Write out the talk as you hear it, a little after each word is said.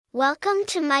Welcome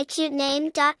to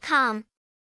mycutename.com.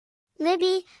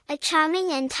 Libby, a charming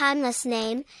and timeless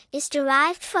name, is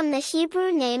derived from the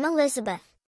Hebrew name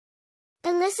Elizabeth.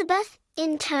 Elizabeth,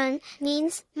 in turn,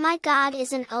 means, "My God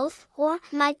is an oath," or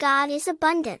 "My God is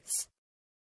abundance."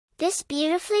 This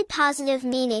beautifully positive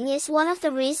meaning is one of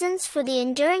the reasons for the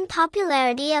enduring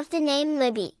popularity of the name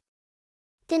Libby.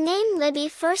 The name Libby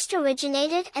first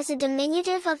originated as a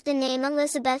diminutive of the name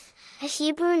Elizabeth, a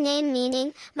Hebrew name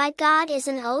meaning, "My God is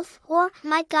an oath," or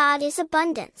 "My God is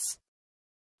abundance."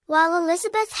 While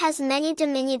Elizabeth has many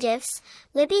diminutives,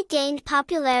 Libby gained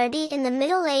popularity in the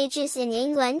Middle Ages in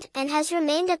England and has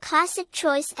remained a classic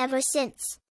choice ever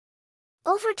since.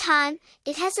 Over time,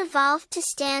 it has evolved to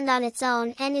stand on its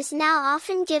own and is now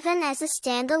often given as a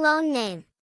standalone name.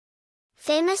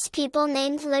 Famous people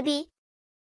named Libby.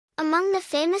 Among the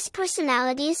famous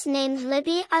personalities named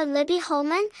Libby are Libby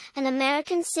Holman, an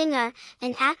American singer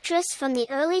and actress from the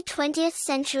early 20th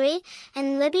century,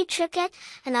 and Libby Trickett,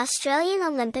 an Australian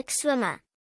Olympic swimmer.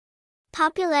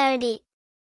 Popularity.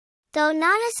 Though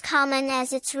not as common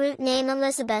as its root name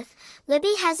Elizabeth,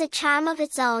 Libby has a charm of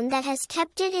its own that has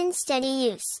kept it in steady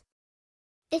use.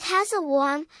 It has a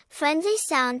warm, friendly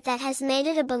sound that has made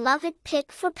it a beloved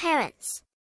pick for parents.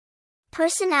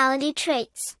 Personality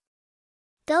traits.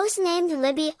 Those named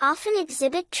Libby often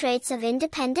exhibit traits of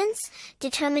independence,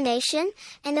 determination,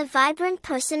 and a vibrant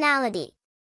personality.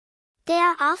 They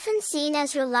are often seen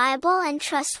as reliable and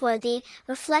trustworthy,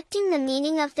 reflecting the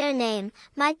meaning of their name,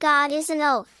 "My God is an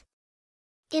oath."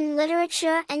 In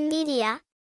literature and media.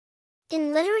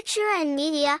 In literature and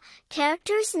media,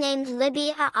 characters named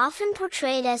Libby are often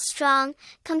portrayed as strong,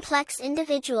 complex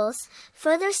individuals,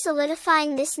 further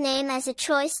solidifying this name as a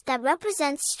choice that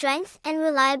represents strength and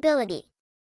reliability.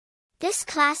 This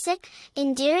classic,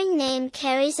 endearing name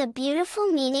carries a beautiful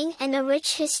meaning and a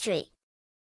rich history.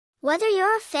 Whether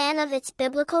you're a fan of its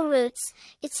biblical roots,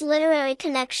 its literary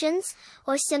connections,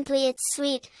 or simply its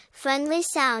sweet, friendly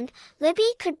sound,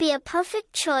 Libby could be a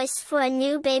perfect choice for a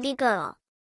new baby girl.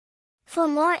 For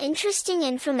more interesting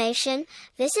information,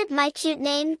 visit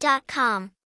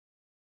mycutename.com.